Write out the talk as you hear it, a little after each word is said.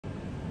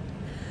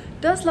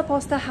Does La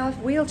Posta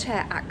have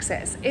wheelchair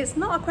access? It's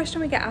not a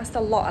question we get asked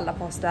a lot at La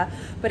Posta,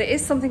 but it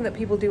is something that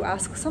people do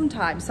ask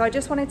sometimes. So I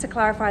just wanted to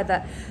clarify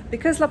that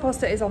because La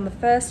Posta is on the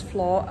first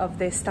floor of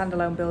this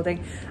standalone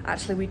building,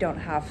 actually we don't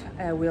have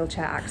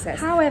wheelchair access.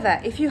 However,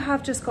 if you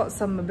have just got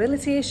some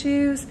mobility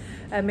issues,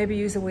 maybe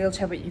use a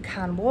wheelchair but you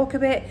can walk a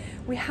bit,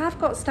 we have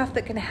got staff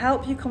that can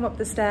help you come up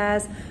the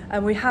stairs,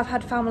 and we have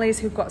had families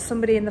who've got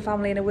somebody in the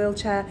family in a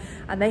wheelchair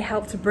and they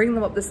help to bring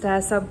them up the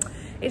stairs. So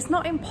it's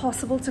not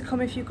impossible to come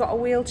if you've got a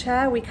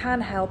wheelchair. We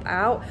can help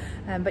out,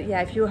 but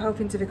yeah, if you were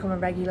hoping to become a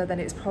regular, then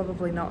it's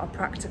probably not a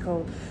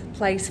practical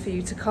place for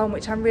you to come,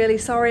 which I'm really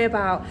sorry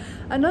about.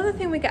 Another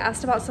thing we get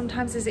asked about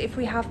sometimes is if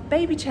we have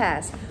baby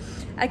chairs.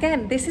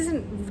 Again, this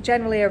isn't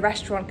generally a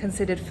restaurant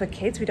considered for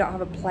kids. We don't have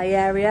a play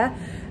area.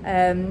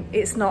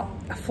 It's not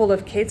full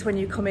of kids when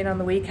you come in on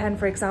the weekend,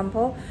 for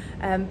example.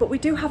 But we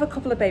do have a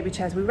couple of baby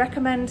chairs. We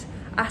recommend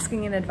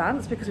asking in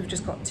advance because we've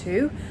just got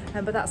two,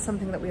 but that's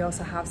something that we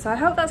also have. So I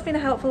hope that's been a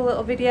helpful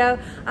little video.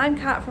 I'm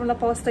Kat from La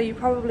Posta. You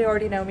probably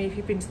already know me if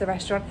you've been to the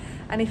restaurant.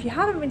 And if you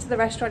haven't been to the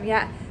restaurant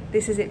yet,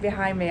 this is it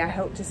behind me. I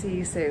hope to see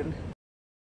you soon.